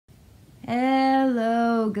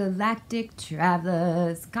Hello, galactic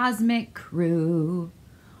travelers, cosmic crew.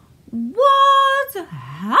 What's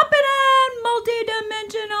happening,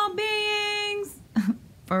 multidimensional beings?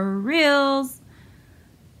 For reals.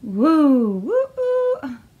 Woo, woo,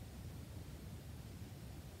 woo.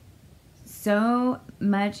 So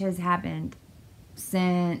much has happened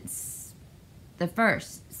since the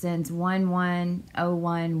first, since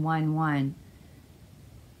 110111.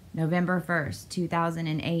 November 1st,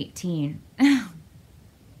 2018.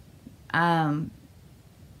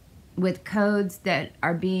 With codes that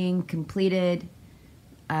are being completed,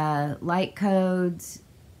 light codes,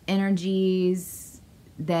 energies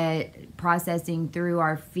that processing through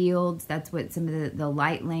our fields. That's what some of the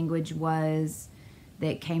light language was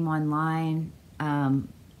that came online.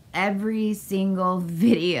 Every single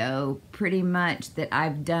video pretty much that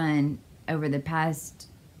I've done over the past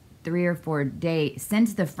 3 or 4 days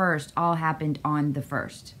since the first all happened on the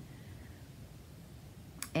first.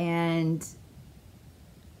 And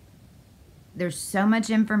there's so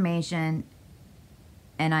much information,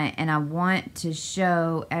 and I want to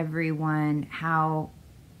show everyone how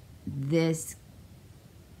this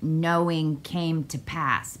knowing came to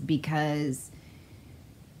pass, because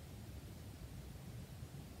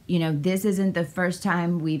you know, this isn't the first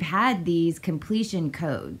time we've had these completion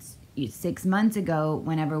codes. 6 months ago,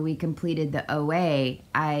 whenever we completed the OA,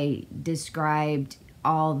 I described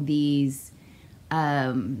all these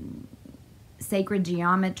sacred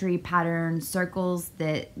geometry patterns, circles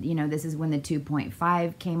that, you know, this is when the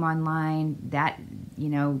 2.5 came online, that, you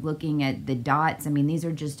know, looking at the dots. I mean, these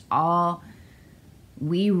are just all,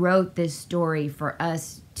 we wrote this story for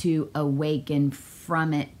us to awaken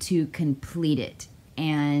from it, to complete it.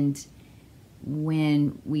 And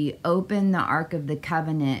when we opened the Ark of the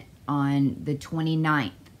Covenant on the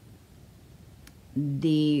 29th,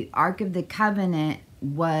 the Ark of the Covenant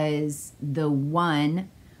was the one,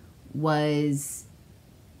 was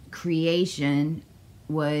creation,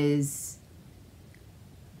 was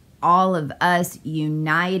all of us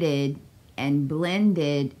united and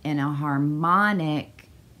blended in a harmonic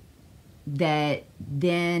that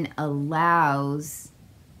then allows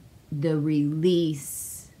the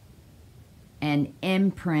release and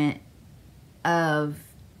imprint of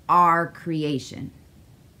our creation.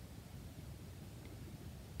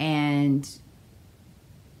 And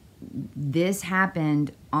this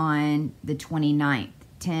happened on the 29th,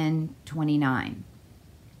 10/29,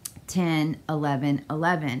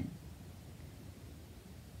 10/11/11.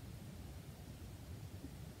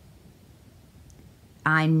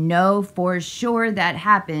 I know for sure that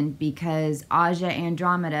happened because Aja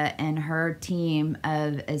Andromeda and her team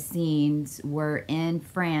of aSISxSTANCE were in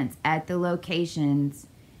France at the locations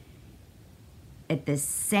at the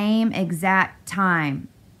same exact time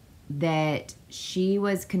that she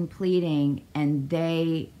was completing, and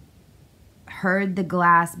they heard the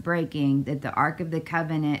glass breaking, that the Ark of the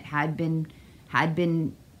Covenant had been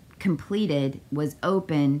completed, was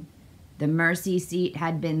open, the mercy seat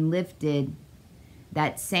had been lifted.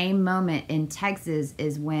 That same moment in Texas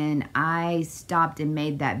is when I stopped and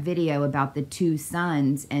made that video about the 2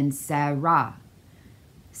 suns and Sarah.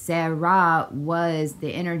 Sarah was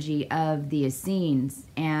the energy of the aSISxSTANCE,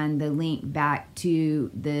 and the link back to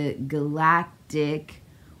the galactic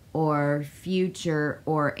or future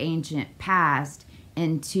or ancient past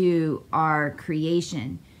into our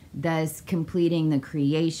creation, thus completing the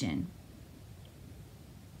creation.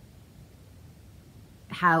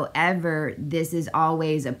 However, this is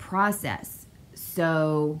always a process.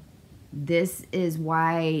 So this is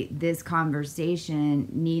why this conversation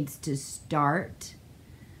needs to start,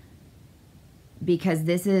 because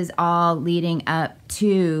this is all leading up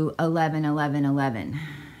to 11/11/11.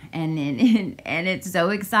 And it's so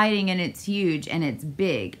exciting, and it's huge, and it's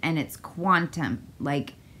big, and it's quantum.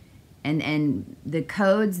 Like, and the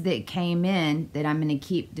codes that came in that I'm going to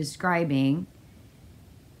keep describing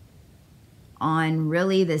on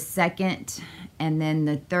really the 2nd and then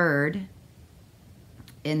the 3rd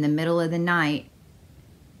in the middle of the night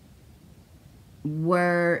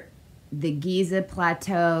were the GIZA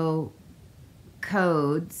plateau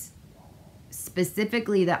codes,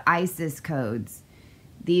 specifically the ISIS codes.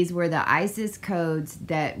 These were the ISIS codes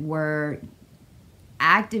that were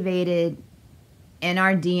activated in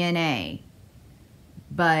our DNA,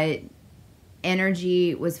 but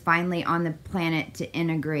energy was finally on the planet to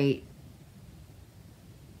integrate.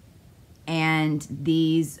 And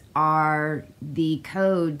these are the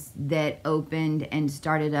codes that opened and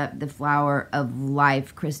started up the flower of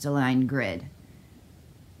life crystalline grid.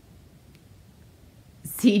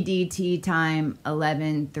 CDT time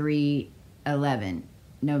 11/3/11,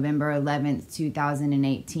 November 11th,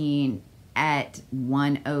 2018. at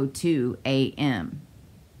 1:02 a.m.,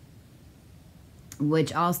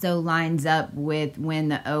 which also lines up with when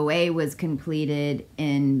the OA was completed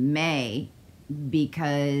in May,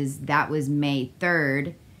 because that was May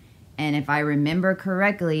 3rd. And if I remember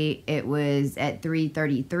correctly, it was at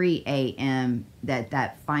 3:33 a.m.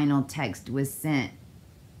 that final text was sent.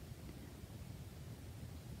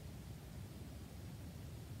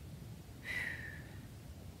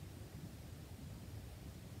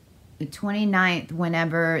 The 29th,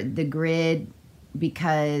 whenever the grid,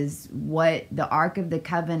 because what the Ark of the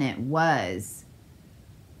Covenant was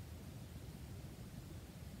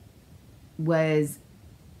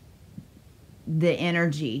the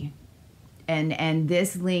energy. And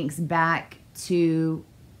this links back to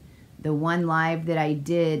the one live that I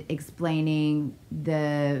did explaining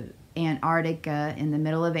the Antarctica. In the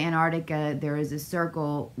middle of Antarctica, there is a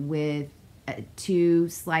circle with 2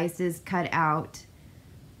 slices cut out.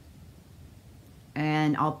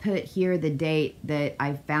 And I'll put here the date that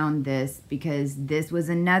I found this, because this was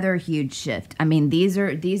another huge shift. I mean, these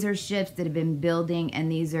are shifts that have been building,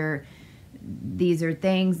 and these are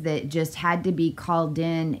things that just had to be called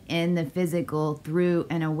in the physical through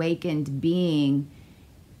an awakened being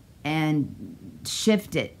and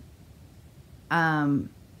shifted to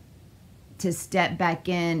step back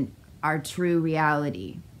in our true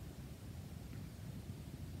reality.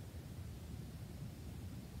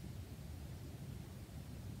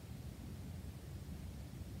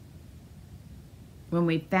 When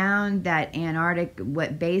we found that Antarctic,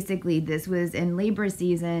 what basically this was in Libra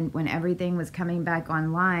season, when everything was coming back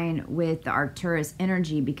online with the Arcturus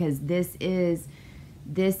energy, because this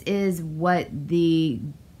is what the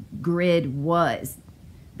grid was.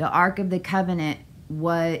 The Ark of the Covenant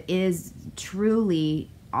is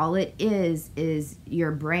truly, all it is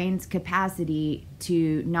your brain's capacity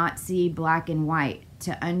to not see black and white,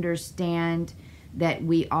 to understand that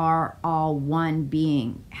we are all one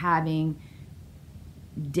being, having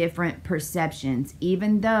different perceptions.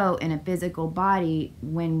 Even though in a physical body,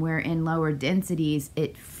 when we're in lower densities,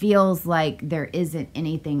 it feels like there isn't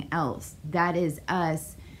anything else. That is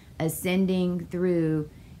us ascending through,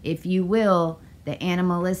 if you will, the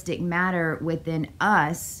animalistic matter within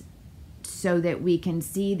us, so that we can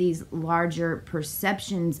see these larger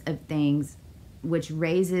perceptions of things, which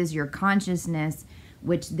raises your consciousness,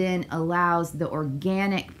 which then allows the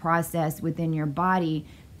organic process within your body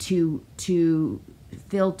to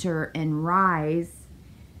filter and rise.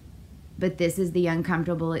 But this is the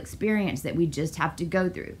uncomfortable experience that we just have to go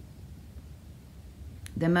through.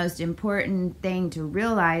 The most important thing to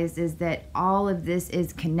realize is that all of this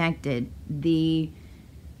is connected. The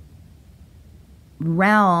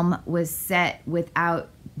realm was set without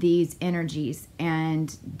these energies,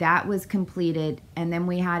 and that was completed, and then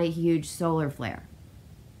we had a huge solar flare.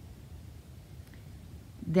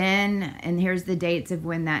 Then, and here's the dates of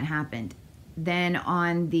when that happened. Then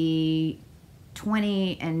on the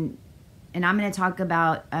 20, and I'm going to talk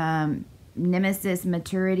about Nemesis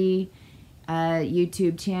Maturity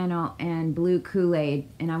YouTube channel and Blue Kool-Aid,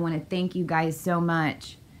 and I want to thank you guys so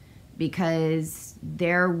much, because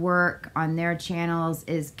their work on their channels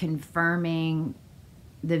is confirming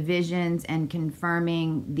the visions and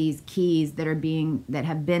confirming these keys that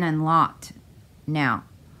have been unlocked now.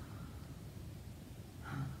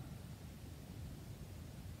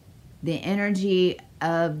 The energy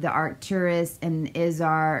of the Arcturus and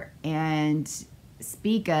Izar and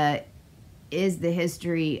Spica is the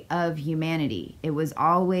history of humanity. It was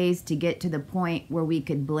always to get to the point where we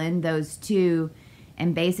could blend those two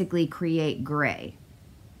and basically create gray,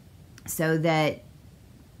 so that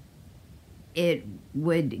it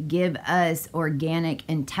would give us organic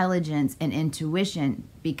intelligence and intuition,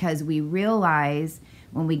 because we realize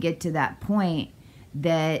when we get to that point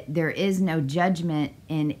that there is no judgment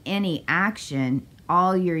in any action.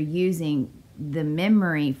 All you're using the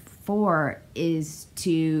memory for is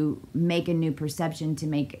to make a new perception, to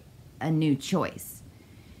make a new choice.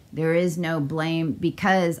 There is no blame,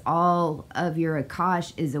 because all of your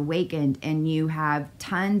Akash is awakened, and you have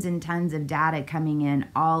tons and tons of data coming in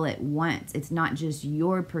all at once. It's not just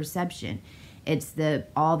your perception. It's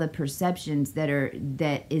all the perceptions that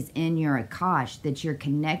is in your Akash, that you're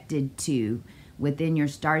connected to within your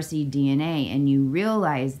StarSeed DNA, and you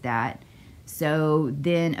realize that. So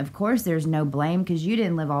then, of course, there's no blame, because you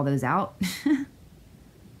didn't live all those out.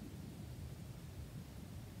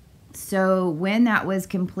 So when that was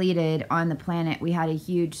completed on the planet, we had a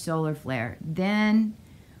huge solar flare. Then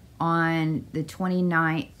on the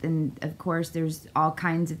 29th, and of course there's all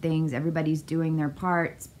kinds of things, everybody's doing their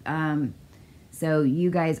parts. So you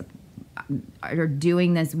guys are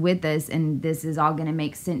doing this with us, and this is all going to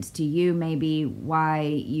make sense to you, maybe why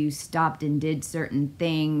you stopped and did certain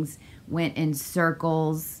things, went in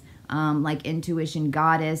circles, like Intuition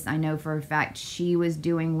Goddess. I know for a fact she was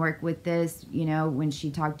doing work with this, you know, when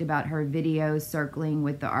she talked about her videos circling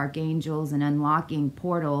with the archangels and unlocking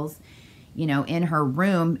portals, you know, in her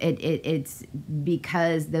room. It's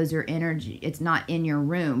because those are energy. It's not in your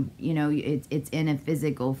room, you know, it's in a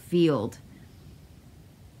physical field.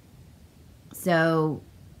 So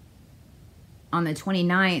on the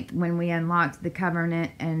 29th, when we unlocked the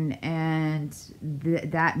covenant, and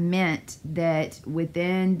that meant that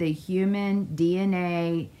within the human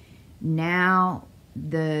DNA, now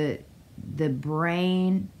the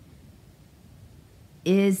brain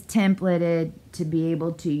is templated to be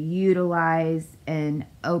able to utilize and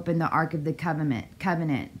open the Ark of the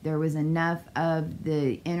Covenant. There was enough of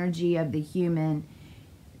the energy of the human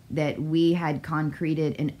that we had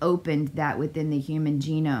concreted and opened that within the human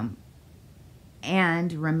genome.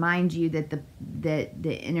 And remind you that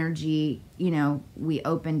the energy, you know, we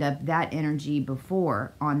opened up that energy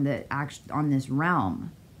before on this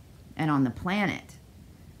realm and on the planet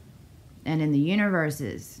and in the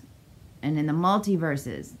universes and in the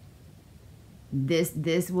multiverses.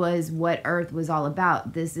 This was what Earth was all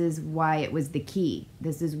about. This is why it was the key.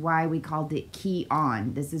 This is why we called it key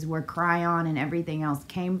on. This is where cryon and everything else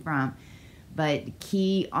came from. But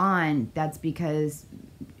key on, that's because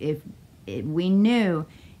we knew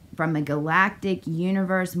from the galactic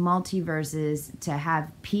universe, multiverses, to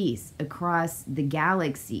have peace across the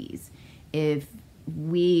galaxies, if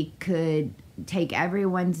we could take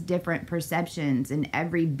everyone's different perceptions and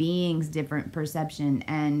every being's different perception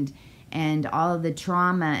and all of the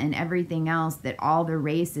trauma and everything else that all the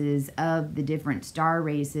races of the different star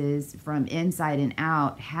races from inside and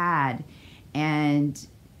out had, and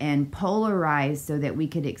polarized so that we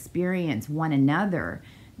could experience one another,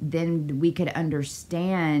 then we could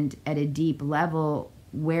understand at a deep level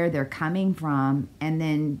where they're coming from, and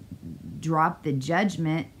then drop the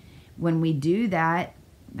judgment. When we do that,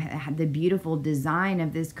 the beautiful design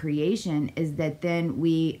of this creation is that then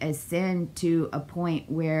we ascend to a point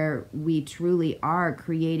where we truly are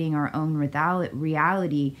creating our own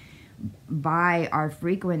reality by our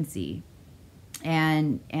frequency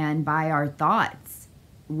and by our thoughts,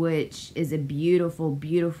 which is a beautiful,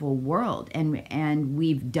 beautiful world. And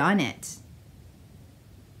we've done it.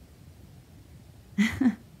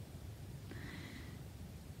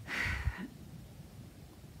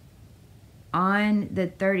 On the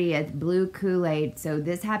 30th, blue Kool-Aid. So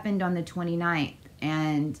this happened on the 29th.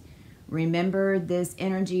 And remember this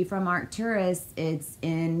energy from Arcturus, it's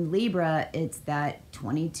in Libra. It's that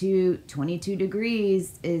 22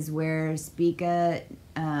 degrees is where Spica,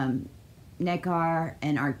 Nekar,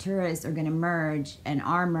 and Arcturus are going to merge and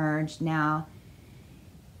are merged now.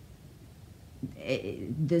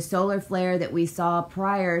 The solar flare that we saw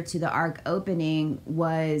prior to the arc opening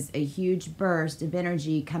was a huge burst of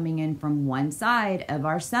energy coming in from one side of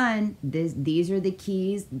our sun. These are the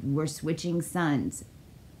keys. We're switching suns.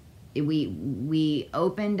 We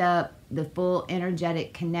opened up the full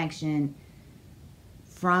energetic connection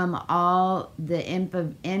from all the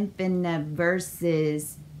infinite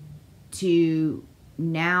verses to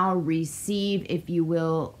now receive, if you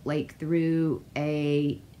will, like through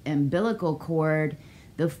a umbilical cord,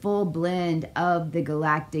 the full blend of the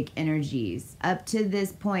galactic energies. Up to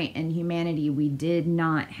this point in humanity, we did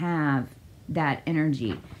not have that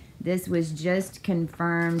energy. This was just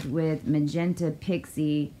confirmed with Magenta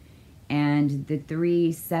Pixie and the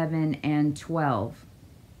 3, 7, and 12.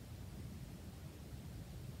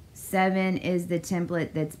 7 is the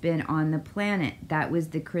template that's been on the planet. That was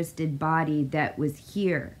the crysted body that was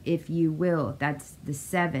here, if you will. That's the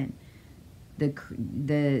 7.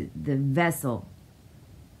 The vessel,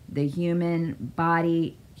 the human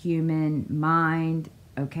body, human mind,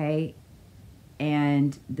 okay?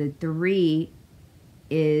 And the 3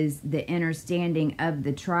 is the understanding of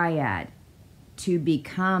the triad, to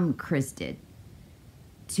become crysted,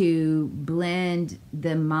 to blend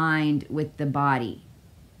the mind with the body.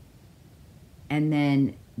 And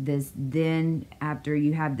then after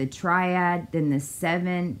you have the triad, then the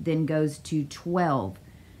 7 then goes to 12.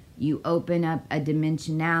 You open up a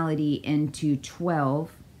dimensionality into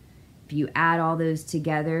 12. If you add all those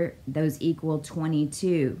together, those equal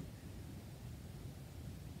 22.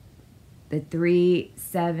 The 3,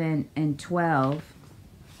 7, and 12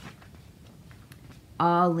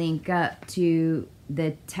 all link up to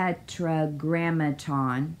the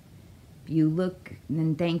tetragrammaton. If you look,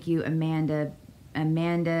 and thank you, Amanda.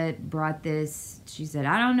 Amanda brought this. She said,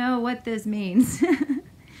 I don't know what this means.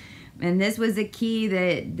 And this was a key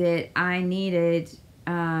that I needed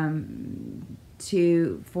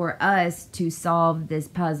for us to solve this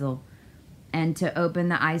puzzle and to open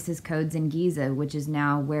the ISIS codes in GIZA, which is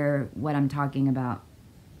now what I'm talking about.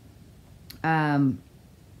 On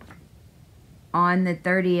the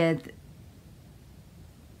 30th,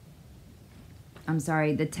 I'm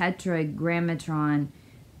sorry, the tetragrammaton,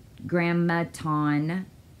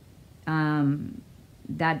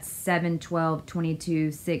 that's 7, 12,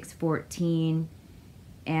 22, 6, 14.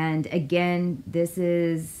 And again, this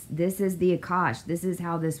is the Akash. This is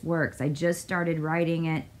how this works. I just started writing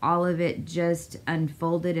it. All of it just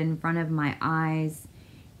unfolded in front of my eyes.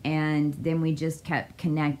 And then we just kept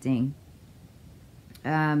connecting.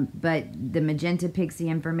 But the magenta pixie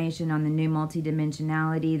information on the new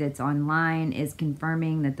multidimensionality that's online is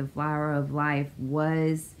confirming that the flower of life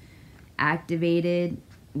was activated,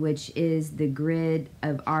 which is the grid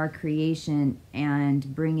of our creation,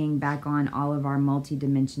 and bringing back on all of our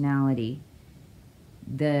multidimensionality.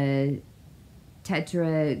 The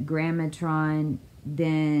tetragrammaton,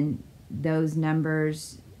 then those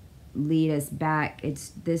numbers lead us back.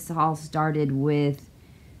 This all started with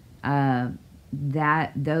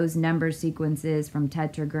those number sequences from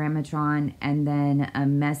tetragrammaton, and then a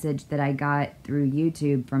message that I got through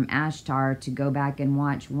YouTube from Ashtar to go back and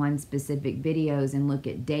watch one specific videos and look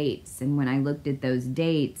at dates. And when I looked at those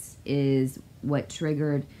dates is what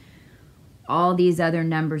triggered all these other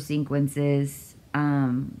number sequences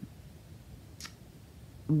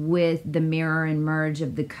with the mirror and merge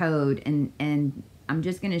of the code. And I'm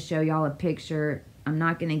just going to show y'all a picture. I'm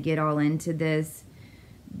not going to get all into this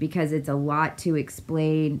because it's a lot to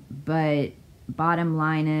explain, but bottom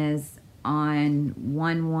line is on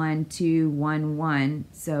 1/1/2/11,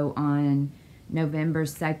 so on November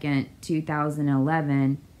 2nd,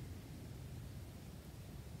 2011,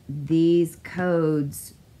 these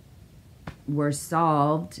codes were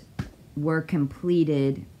solved, were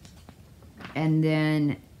completed, and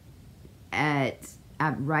then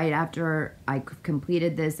right after I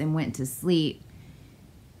completed this and went to sleep,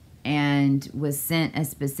 and was sent a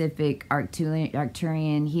specific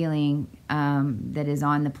Arcturian healing that is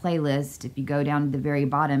on the playlist. If you go down to the very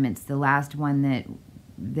bottom, it's the last one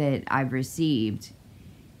that I've received.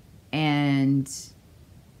 And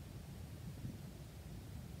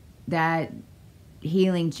that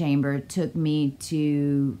healing chamber took me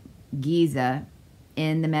to GIZA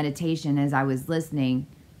in the meditation as I was listening,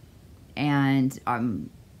 and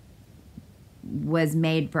was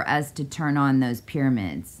made for us to turn on those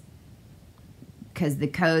pyramids, because the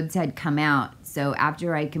codes had come out. So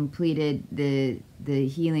after I completed the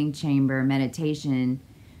healing chamber meditation,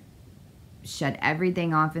 shut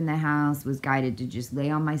everything off in the house, was guided to just lay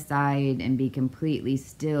on my side and be completely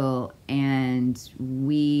still, and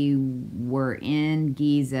we were in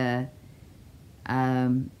GIZA.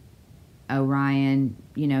 Orion,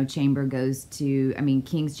 chamber goes to,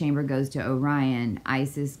 King's chamber goes to Orion,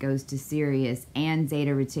 Isis goes to Sirius, and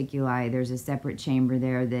Zeta Reticuli. There's a separate chamber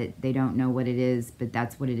there that they don't know what it is, but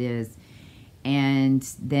that's what it is. And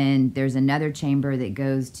then there's another chamber that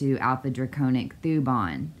goes to Alpha Draconic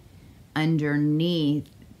Thuban. Underneath,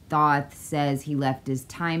 Thoth says he left his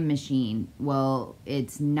time machine. Well,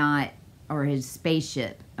 it's not, or his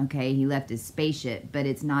spaceship. Okay, he left his spaceship, but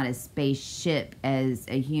it's not a spaceship as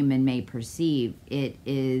a human may perceive. It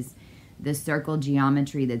is the circle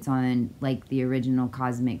geometry that's on, like, the original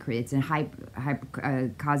Cosmic. It's a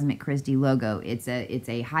Cosmic Christie logo. It's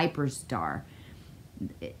a hyperstar.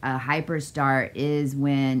 A hyperstar is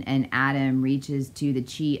when an atom reaches to the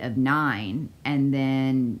chi of 9 and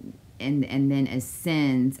then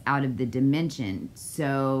ascends out of the dimension.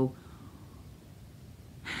 So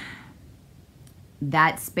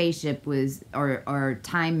that spaceship was, or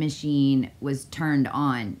time machine was turned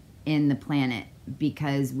on in the planet,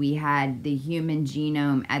 because we had the human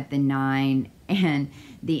genome at the 9, and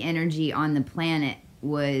the energy on the planet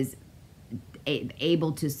was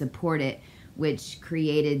able to support it, which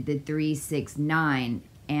created the 369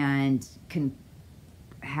 and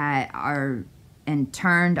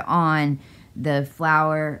turned on the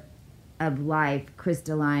flower of life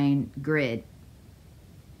crystalline grid.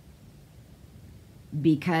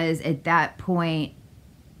 Because at that point,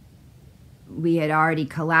 we had already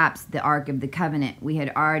collapsed the Ark of the Covenant. We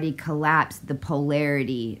had already collapsed the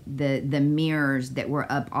polarity, the mirrors that were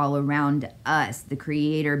up all around us, the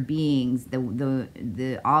creator beings,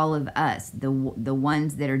 the all of us, the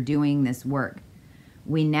ones that are doing this work.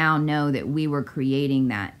 We now know that we were creating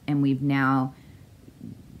that, and we've now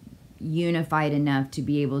unified enough to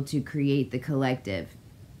be able to create the collective.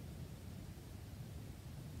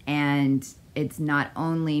 And it's not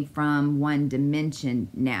only from one dimension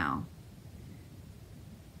now.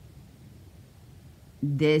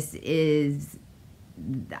 This is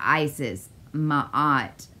the Isis,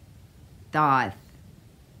 Ma'at, Thoth.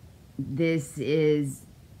 This is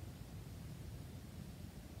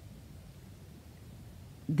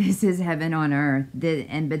heaven on earth.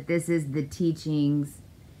 But this is the teachings.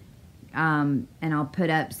 And I'll put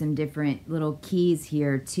up some different little keys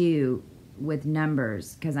here too with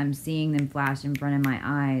numbers, because I'm seeing them flash in front of my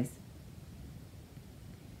eyes.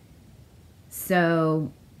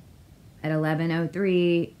 So at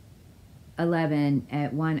 11:03, 11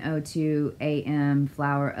 at 1:02 a.m.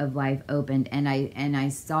 Flower of Life opened, and I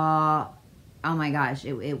saw, oh my gosh,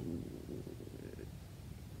 it's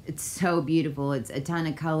so beautiful. It's a ton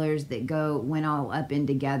of colors that went all up in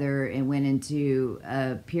together and went into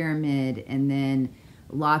a pyramid, and then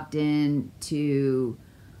locked into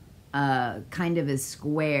kind of a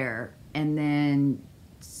square, and then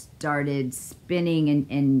started spinning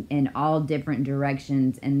in all different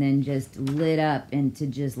directions, and then just lit up into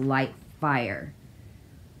just light fire.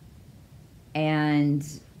 And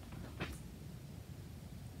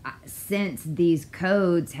since these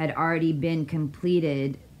codes had already been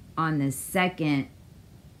completed on the 2nd,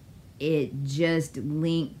 it just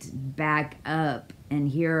linked back up, and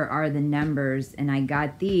here are the numbers. And I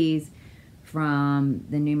got these from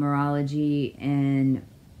the numerology in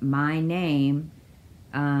my name,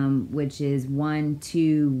 which is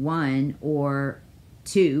 121 or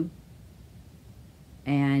 2.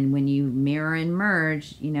 And when you mirror and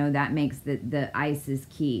merge, you know, that makes the Isis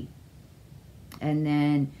key. And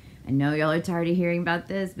then, I know y'all are tired of hearing about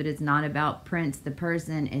this, but it's not about Prince the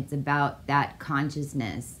person. It's about that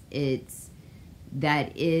consciousness.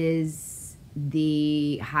 That is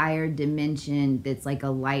the higher dimension that's like a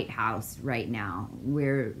lighthouse right now,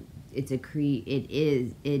 where it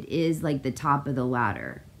is like the top of the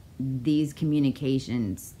ladder. These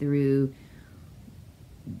communications through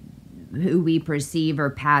who we perceive are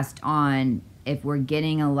passed on. If we're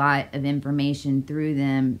getting a lot of information through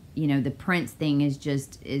them, you know, the Prince thing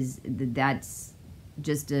that's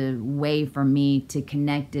just a way for me to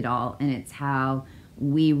connect it all. And it's how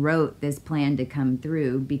we wrote this plan to come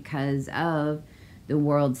through, because of the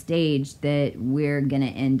world stage that we're going to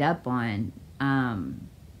end up on.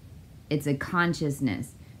 It's a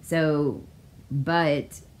consciousness. So,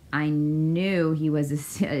 but I knew he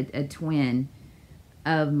was a twin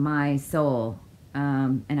of my soul.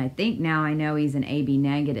 And I think now I know he's an AB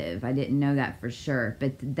negative. I didn't know that for sure.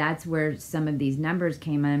 But that's where some of these numbers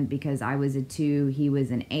came in, because I was a 2, he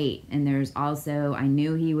was an 8. And there's also, I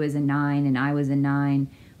knew he was a 9 and I was a 9.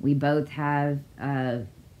 We both have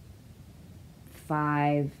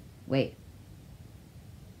 5, wait.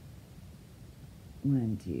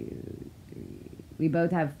 1, 2, 3. We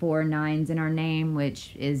both have 4 9s in our name,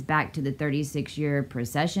 which is back to the 36-year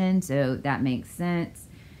procession. So that makes sense.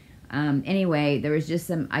 Anyway, there was just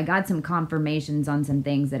I got some confirmations on some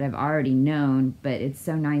things that I've already known, but it's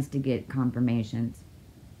so nice to get confirmations.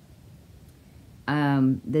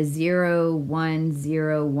 The 0 1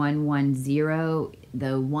 0 1 1 0,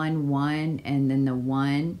 the 1 1, and then the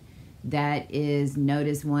 1, that is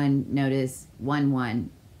notice 1, notice 1 1.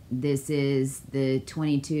 This is the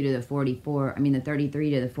 22 to the 44, the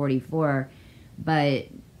 33 to the 44, but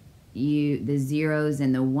the zeros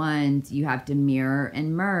and the 1s, you have to mirror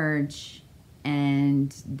and merge,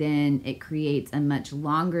 and then it creates a much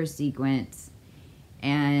longer sequence,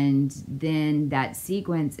 and then that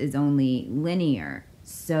sequence is only linear.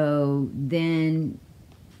 So then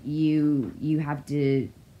you have to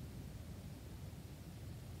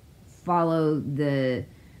follow the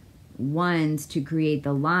 1s to create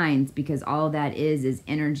the lines, because all that is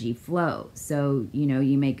energy flow. So, you know,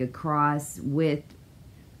 you make a cross with,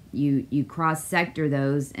 you cross sector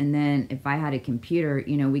those, and then if I had a computer,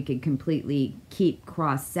 you know, we could completely keep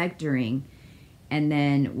cross sectoring, and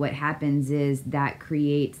then what happens is that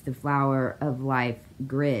creates the Flower of Life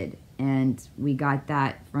grid, and we got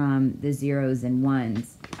that from the 0s and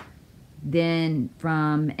 1s. Then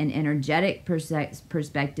from an energetic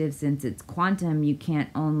perspective, since it's quantum, you can't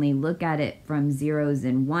only look at it from 0s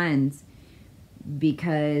and 1s,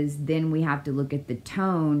 because then we have to look at the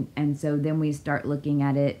tone, and so then we start looking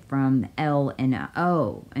at it from L and a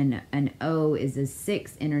O, and an O is a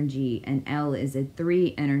 6 energy, and L is a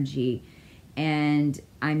 3 energy, and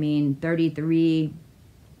 33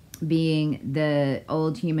 being the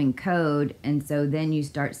old human code, and so then you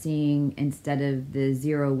start seeing, instead of the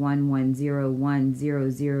 0 1 1 0 1 0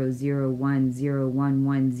 0 0 1 0 1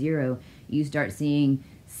 1 0, you start seeing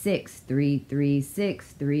 6 3 3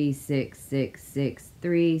 6 3 6 6 6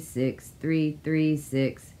 3 6 3 3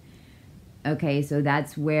 6, Okay, so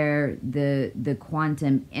that's where the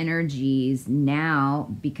quantum energies now,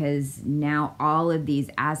 because now all of these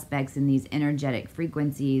aspects and these energetic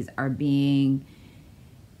frequencies are being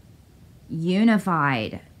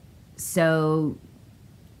unified. So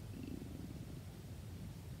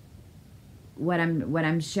what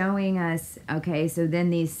I'm showing us, okay, so then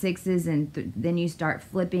these sixes, and then you start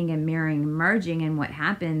flipping and mirroring, merging, and what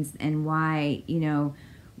happens, and why, you know,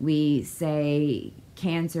 we say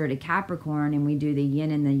Cancer to Capricorn, and we do the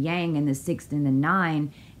yin and the yang and the 6 and the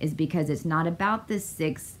 9, is because it's not about the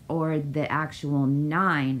 6 or the actual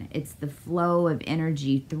 9. It's the flow of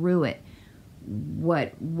energy through it.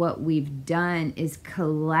 What we've done is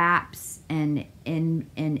collapse and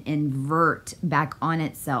invert back on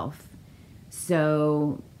itself.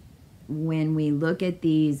 So when we look at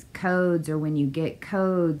these codes, or when you get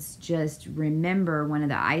codes, just remember one of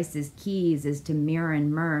the ISIS keys is to mirror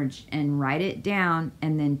and merge, and write it down,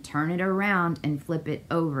 and then turn it around and flip it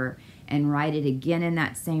over and write it again in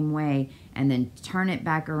that same way, and then turn it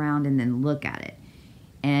back around and then look at it.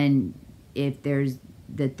 And if there's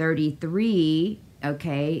the 33,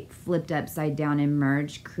 okay, flipped upside down and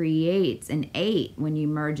merged, creates an 8 when you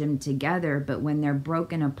merge them together. But when they're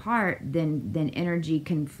broken apart, then energy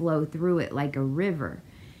can flow through it like a river.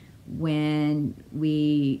 When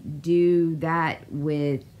we do that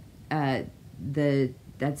with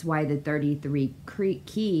that's why the 33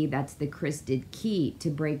 key, that's the crysted key,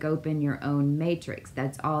 to break open your own matrix.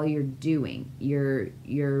 That's all you're doing. You're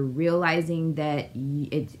realizing that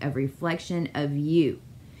it's a reflection of you.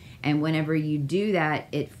 And whenever you do that,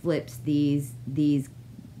 it flips these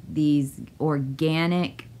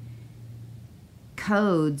organic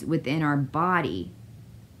codes within our body.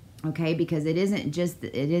 Okay, because it isn't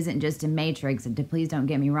just a matrix. And please don't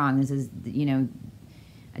get me wrong. This is, you know,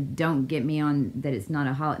 don't get me on that it's not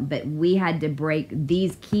a holiday. But we had to break,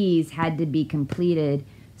 these keys had to be completed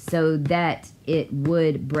so that it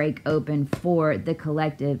would break open for the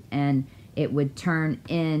collective, and it would turn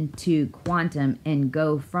into quantum and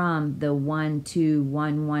go from the 1 2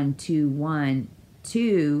 1 1 2 1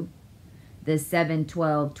 to the 7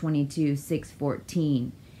 12 22 6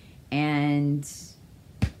 14, and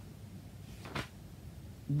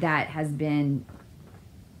that has been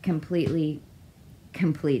completely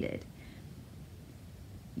completed.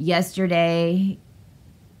 Yesterday,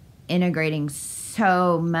 integrating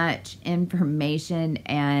so much information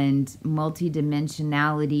and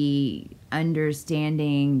multidimensionality,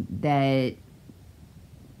 understanding that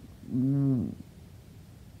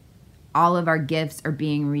all of our gifts are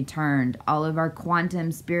being returned. All of our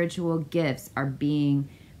quantum spiritual gifts are being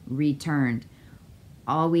returned.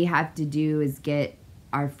 All we have to do is get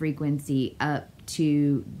our frequency up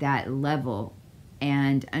to that level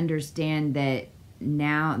and understand that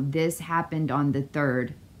now this happened on the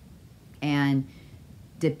 3rd. And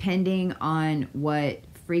depending on what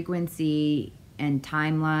frequency and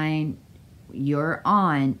timeline you're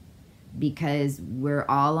on, because we're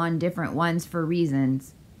all on different ones for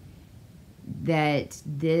reasons, that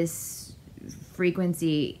this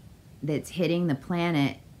frequency that's hitting the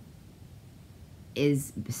planet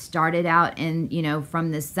is started out in, you know,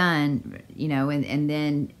 from the sun, you know, and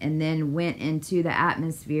then went into the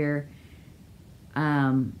atmosphere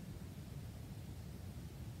on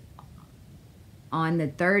the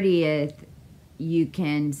 30th. You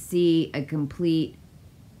can see a complete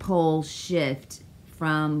pole shift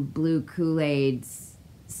from Blue Kool-Aid's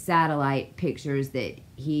satellite pictures that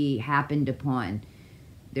he happened upon.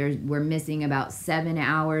 We're missing about 7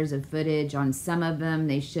 hours of footage on some of them.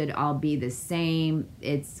 They should all be the same.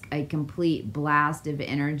 It's a complete blast of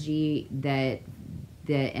energy and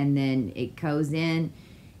then it goes in,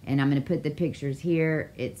 and I'm going to put the pictures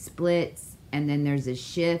here. It splits, and then there's a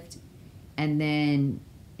shift, and then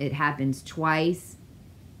it happens twice.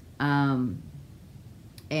 And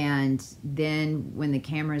then when the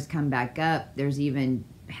cameras come back up, there's even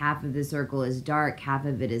half of the circle is dark, half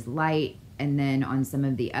of it is light. And then on some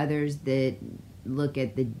of the others that look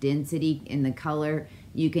at the density in the color,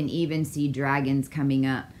 you can even see dragons coming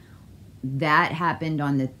up. That happened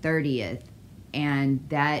on the 30th. And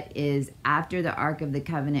that is after the Ark of the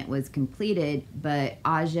Covenant was completed, but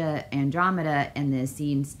Aja, Andromeda, and the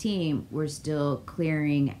Scenes team were still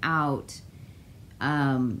clearing out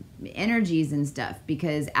energies and stuff,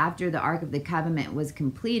 because after the Ark of the Covenant was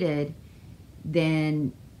completed,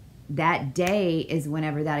 then that day is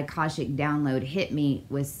whenever that Akashic download hit me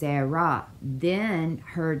with Sarah. Then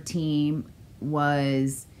her team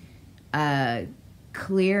was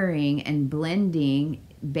clearing and blending,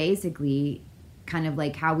 basically kind of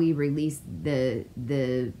like how we released the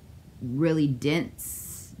really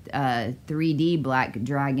dense 3D black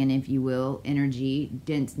dragon, if you will, energy,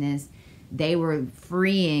 denseness. They were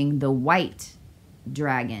freeing the white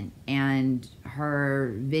dragon, and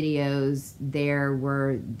her videos there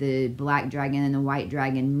were the black dragon and the white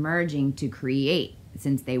dragon merging to create,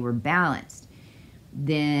 since they were balanced.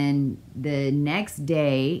 Then the next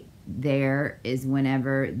day there is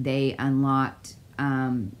whenever they unlocked,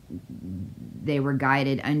 they were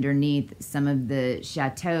guided underneath some of the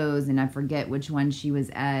chateaus, and I forget which one she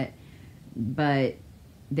was at, but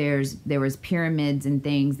there was pyramids and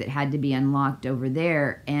things that had to be unlocked over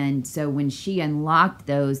there. And so when she unlocked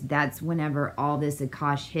those, that's whenever all this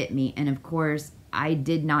Akash hit me. And of course, I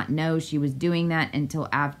did not know she was doing that until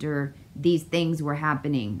after these things were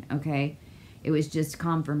happening, okay? It was just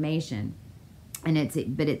confirmation. And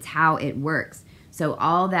it's how it works. So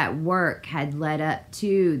all that work had led up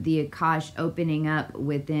to the Akash opening up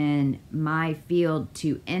within my field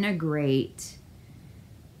to integrate,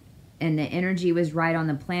 and the energy was right on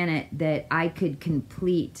the planet that I could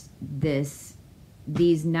complete these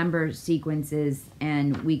number sequences,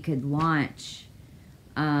 and we could launch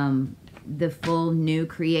the full new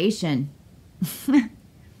creation.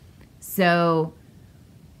 So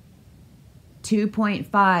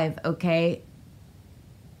 2.5, okay?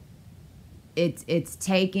 It's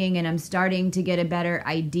taking, and I'm starting to get a better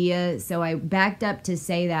idea. So I backed up to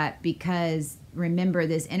say that because remember,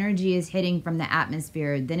 this energy is hitting from the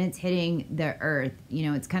atmosphere, then it's hitting the earth, you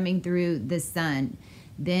know, it's coming through the sun,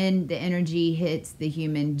 then the energy hits the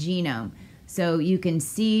human genome. So you can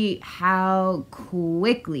see how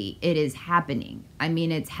quickly it is happening. I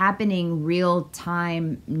mean, it's happening real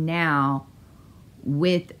time now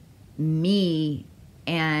with me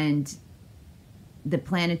and the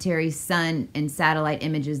planetary sun and satellite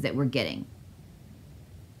images that we're getting.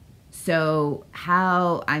 So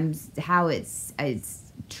how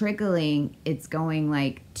it's trickling, it's going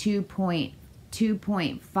like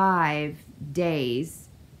 2.5 days,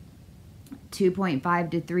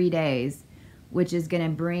 2.5 to 3 days, which is going to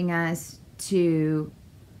bring us to,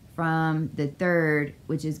 from the 3rd,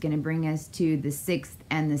 which is going to bring us to the 6th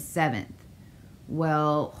and the 7th.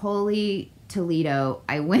 Well, holy Toledo,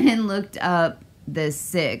 I went and looked up the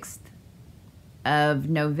 6th of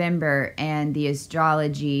November and the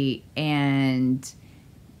astrology, and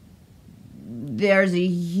there's a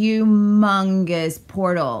humongous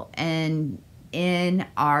portal and in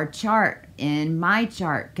our chart, in my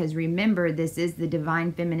chart, because remember, this is the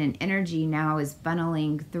divine feminine energy now is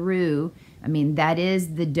funneling through. I mean, that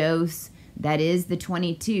is the dose, that is the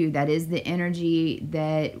 22, that is the energy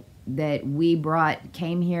that we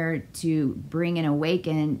came here to bring and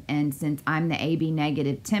awaken. And since I'm the AB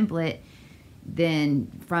negative template, then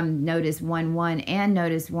from notice 1-1 and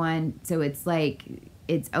notice 1, so it's like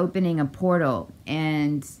it's opening a portal.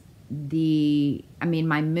 And I mean,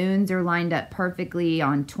 my moons are lined up perfectly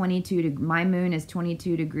on 22. My moon is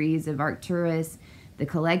 22 degrees of Arcturus. The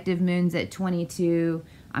collective moon's at 22.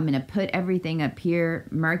 I'm going to put everything up here.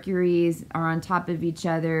 Mercuries are on top of each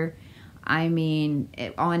other. I mean,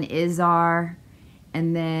 on Izar.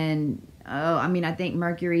 And then, I mean, I think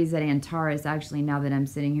Mercury's at Antares, actually, now that I'm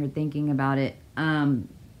sitting here thinking about it.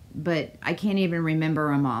 But I can't even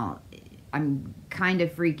remember them all. I'm kind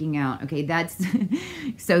of freaking out. Okay,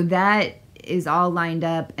 so that is all lined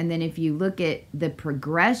up. And then if you look at the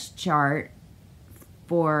progress chart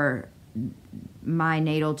for my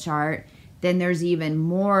natal chart, then there's even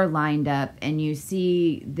more lined up. And you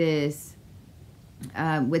see this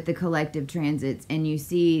with the collective transits, and you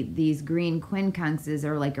see these green quincunxes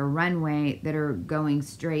are like a runway that are going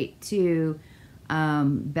straight to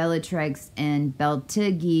Bellatrix and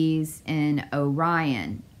Beltiges and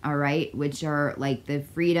Orion, all right, which are like the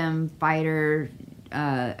freedom fighter,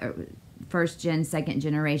 first gen, second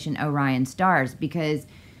generation Orion stars,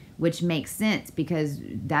 which makes sense, because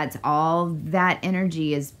that's all that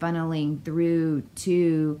energy is funneling through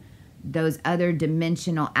to those other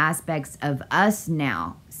dimensional aspects of us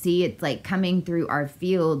now. See, it's like coming through our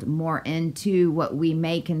field more into what we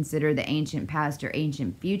may consider the ancient past or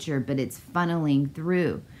ancient future, but it's funneling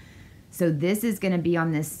through. So this is going to be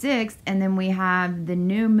on the 6th, and then we have the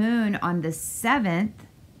new moon on the 7th.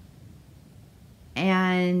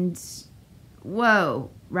 And whoa,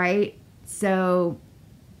 right? So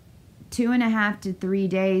 2.5 to 3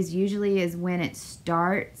 days usually is when it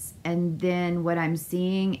starts, and then what I'm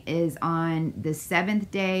seeing is on the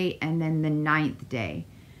 7th day and then the 9th day.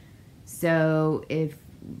 So if,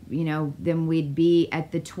 you know, then we'd be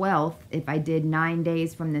at the 12th. If I did 9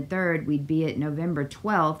 days from the 3rd, we'd be at November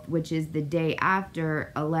 12th, which is the day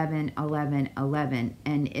after 11/11/11.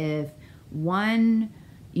 And if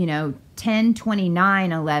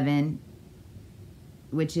 10/29/11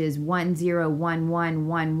 which is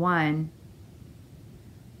 101111,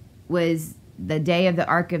 was the day of the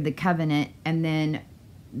Ark of the Covenant, and then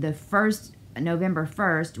the first November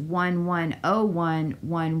 1st,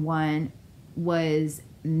 110111 was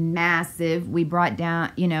massive. We brought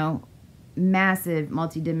down, you know, massive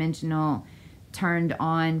multidimensional turned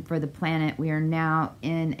on for the planet. We are now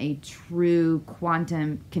in a true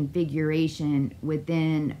quantum configuration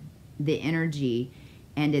within the energy,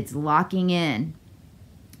 and it's locking in.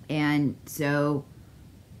 And so,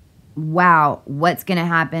 wow, what's going to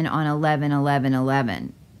happen on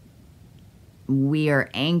 11/11/11? We are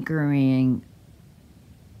anchoring,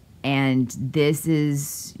 and this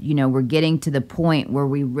is, you know, we're getting to the point where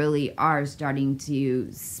we really are starting to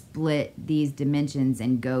split these dimensions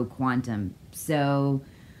and go quantum. So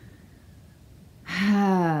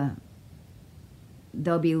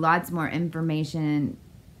there'll be lots more information,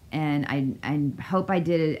 and I hope I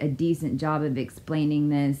did a decent job of explaining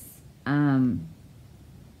this.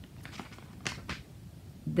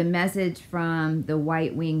 The message from the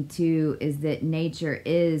White Wing 2 is that nature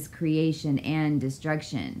is creation and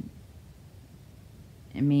destruction.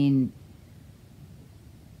 I mean,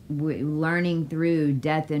 learning through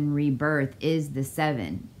death and rebirth is the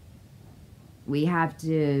 7. We have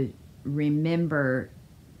to remember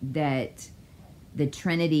that the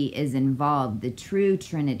Trinity is involved, the true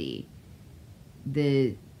Trinity,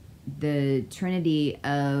 the Trinity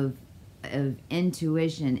of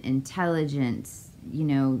intuition, intelligence, you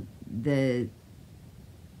know, the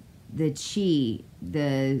chi,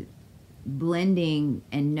 the blending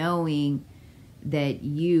and knowing that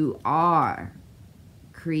you are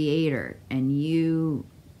creator and you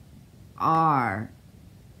are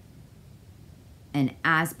an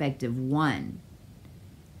aspect of one.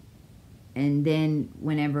 And then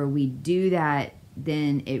whenever we do that,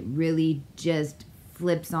 then it really just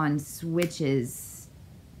flips on switches,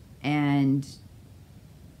 and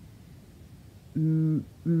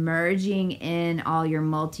merging in all your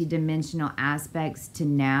multidimensional aspects to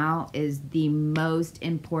now is the most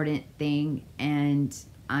important thing. And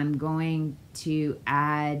I'm going to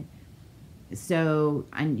add, so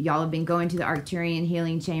y'all have been going to the Arcturian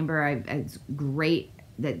Healing Chamber. It's great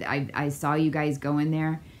that I saw you guys go in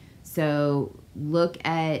there. So look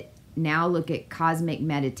at cosmic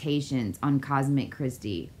meditations on Cosmic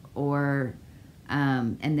Christie, or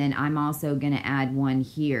and then I'm also going to add one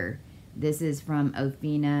here. This is from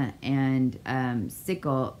Ophina and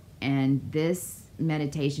Sickle, and this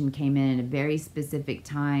meditation came in at a very specific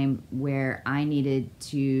time where I needed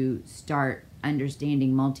to start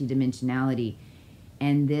understanding multidimensionality,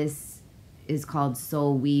 and this is called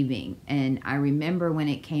soul weaving. And I remember when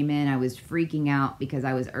it came in, I was freaking out because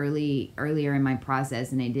I was earlier in my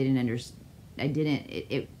process, and I didn't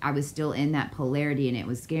understand. I was still in that polarity, and it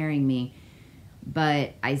was scaring me.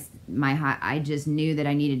 But I just knew that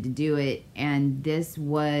I needed to do it, and this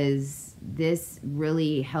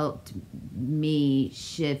really helped me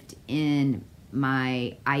shift in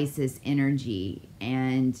my Isis energy,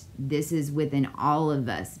 and this is within all of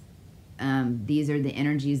us. These are the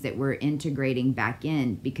energies that we're integrating back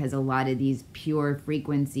in, because a lot of these pure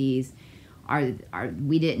frequencies are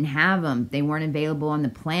we didn't have them. They weren't available on the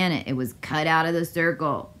planet. It was cut out of the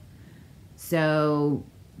circle. So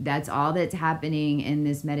that's all that's happening in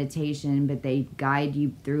this meditation, but they guide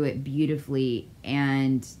you through it beautifully.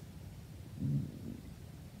 And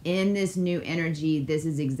in this new energy, this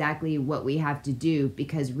is exactly what we have to do,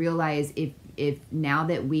 because realize if now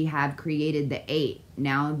that we have created the 8,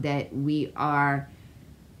 now that we are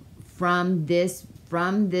from this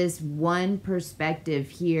one perspective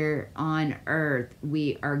here on Earth,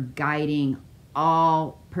 we are guiding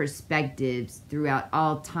all perspectives throughout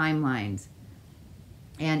all timelines.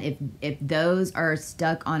 And if those are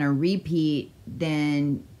stuck on a repeat,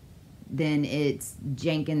 then it's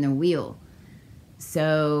janking the wheel.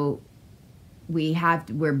 So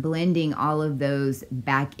we're blending all of those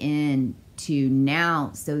back in to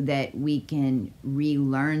now, so that we can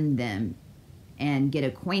relearn them and get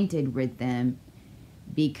acquainted with them,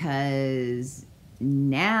 because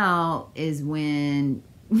now is when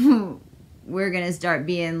we're going to start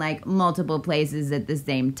being like multiple places at the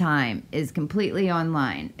same time. Is completely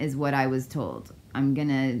online, is what I was told. I'm going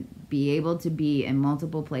to be able to be in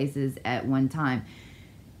multiple places at one time.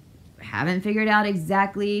 Haven't figured out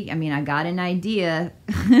exactly. I mean, I got an idea,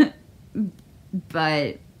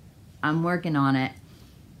 but I'm working on it.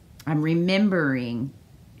 I'm remembering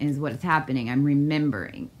is what's happening. I'm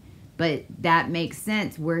remembering. But that makes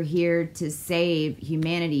sense. We're here to save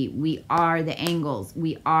humanity. We are the angels.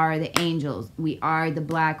 We are the angels. We are the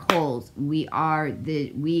black holes. We are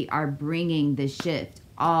bringing the shift.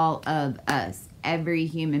 all of us, every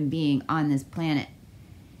human being on this planet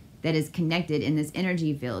that is connected in this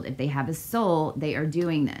energy field. If they have a soul, they are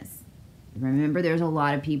doing this. Remember, there's a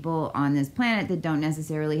lot of people on this planet that don't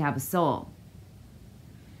necessarily have a soul.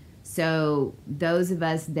 So those of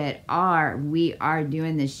us that are, we are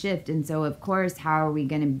doing this shift. And so, of course, how are we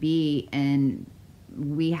going to be? And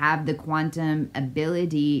we have the quantum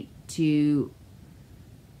ability to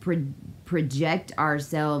project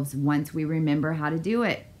ourselves once we remember how to do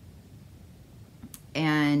it.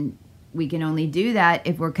 And we can only do that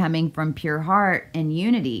if we're coming from pure heart and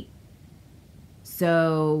unity.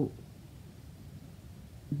 So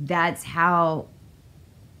that's how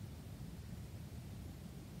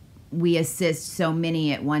we assist so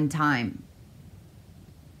many at one time.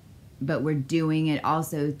 But we're doing it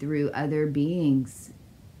also through other beings.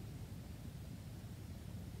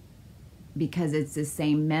 Because it's the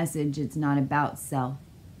same message. It's not about self.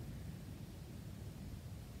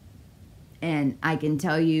 And I can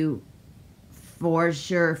tell you for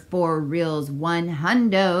sure, for reals,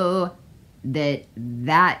 100,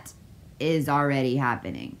 that is already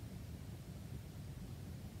happening.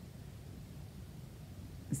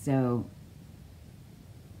 So,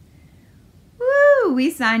 woo, we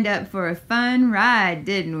signed up for a fun ride,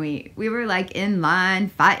 didn't we? We were like in line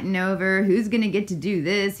fighting over who's going to get to do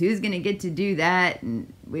this, who's going to get to do that.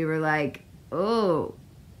 And we were like, oh,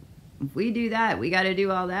 if we do that, we got to do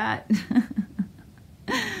all that.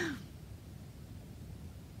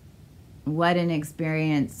 What an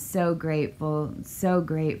experience. So grateful, so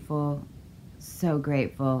grateful, so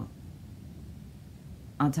grateful.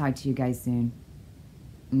 I'll talk to you guys soon.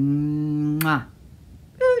 Mwah.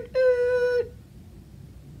 Oot, oot.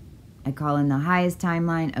 I call in the highest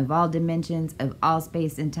timeline of all dimensions, of all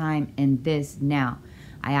space and time, in this now.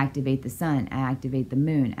 I activate the sun, I activate the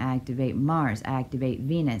moon, I activate Mars, I activate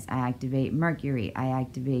Venus, I activate Mercury, I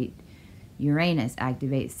activate Uranus,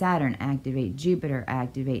 activate Saturn, activate Jupiter,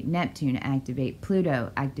 activate Neptune, activate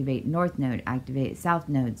Pluto, activate North Node, activate South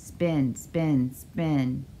Node, spin, spin,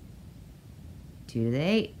 spin. 2 to the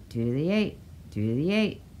 8, 2 to the 8, 2 to the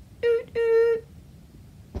 8.